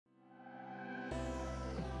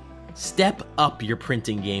Step up your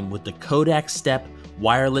printing game with the Kodak Step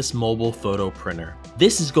wireless mobile photo printer.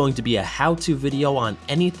 This is going to be a how-to video on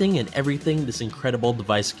anything and everything this incredible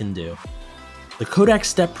device can do. The Kodak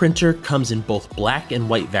Step printer comes in both black and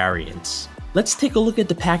white variants. Let's take a look at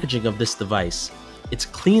the packaging of this device. Its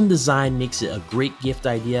clean design makes it a great gift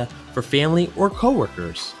idea for family or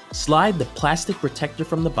coworkers. Slide the plastic protector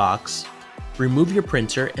from the box, remove your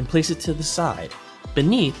printer and place it to the side.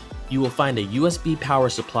 Beneath, you will find a USB power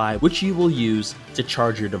supply which you will use to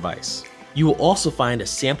charge your device. You will also find a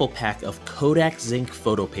sample pack of Kodak Zink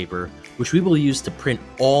photo paper which we will use to print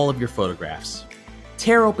all of your photographs.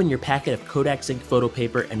 Tear open your packet of Kodak Zink photo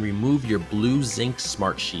paper and remove your blue Zink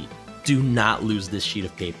Smart Sheet. Do not lose this sheet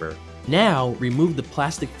of paper. Now, remove the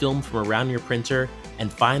plastic film from around your printer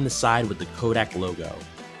and find the side with the Kodak logo.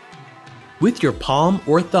 With your palm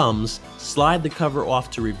or thumbs, slide the cover off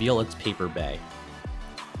to reveal its paper bay.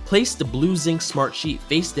 Place the blue Zink Smart Sheet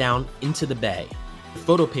face down into the bay. The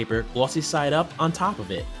photo paper glossy side up on top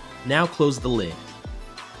of it. Now close the lid.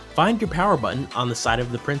 Find your power button on the side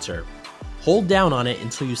of the printer. Hold down on it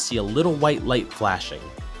until you see a little white light flashing.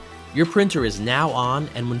 Your printer is now on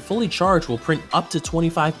and when fully charged will print up to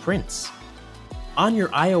 25 prints. On your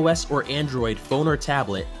iOS or Android phone or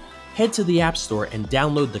tablet, head to the App Store and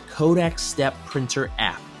download the Kodak Step Printer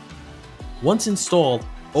app. Once installed,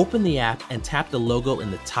 open the app and tap the logo in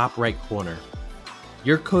the top right corner.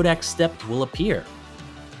 Your Kodak Step will appear.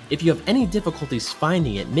 If you have any difficulties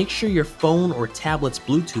finding it, make sure your phone or tablet's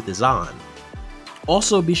Bluetooth is on.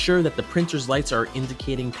 Also be sure that the printer's lights are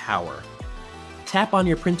indicating power. Tap on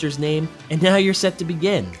your printer's name and now you're set to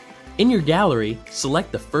begin. In your gallery,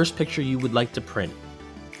 select the first picture you would like to print.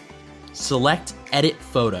 Select Edit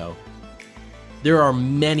Photo. There are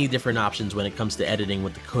many different options when it comes to editing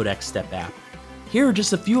with the Kodak Step app. Here are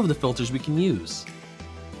just a few of the filters we can use.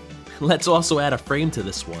 Let's also add a frame to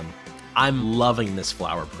this one. I'm loving this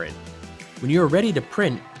flower print. When you are ready to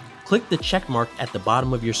print, click the check mark at the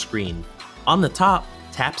bottom of your screen. On the top,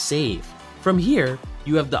 tap Save. From here,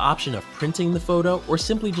 you have the option of printing the photo or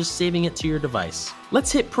simply just saving it to your device.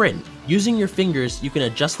 Let's hit print. Using your fingers, you can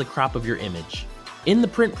adjust the crop of your image. In the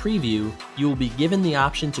print preview, you will be given the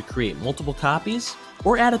option to create multiple copies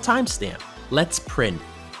or add a timestamp. Let's print.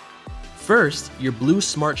 First, your blue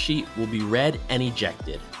Smart Sheet will be read and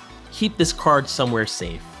ejected. Keep this card somewhere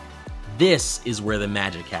safe. This is where the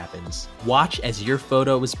magic happens. Watch as your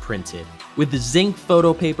photo is printed. With the Zink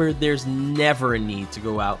photo paper, there's never a need to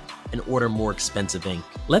go out and order more expensive ink.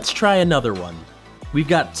 Let's try another one. We've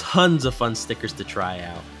got tons of fun stickers to try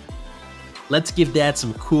out. Let's give Dad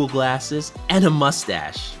some cool glasses and a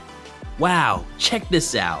mustache. Wow, check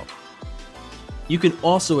this out. You can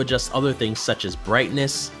also adjust other things such as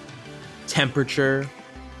brightness, temperature,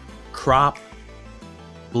 crop,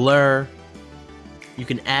 blur. You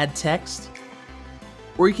can add text,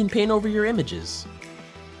 or you can paint over your images.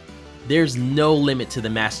 There's no limit to the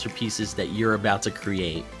masterpieces that you're about to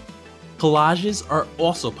create. Collages are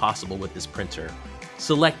also possible with this printer.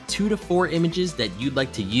 Select 2 to 4 images that you'd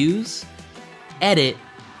like to use, edit,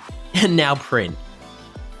 and now print.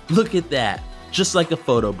 Look at that, just like a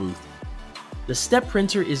photo booth. The Step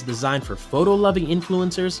printer is designed for photo-loving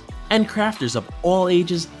influencers and crafters of all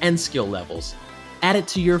ages and skill levels. Add it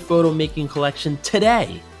to your photo making collection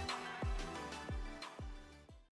today.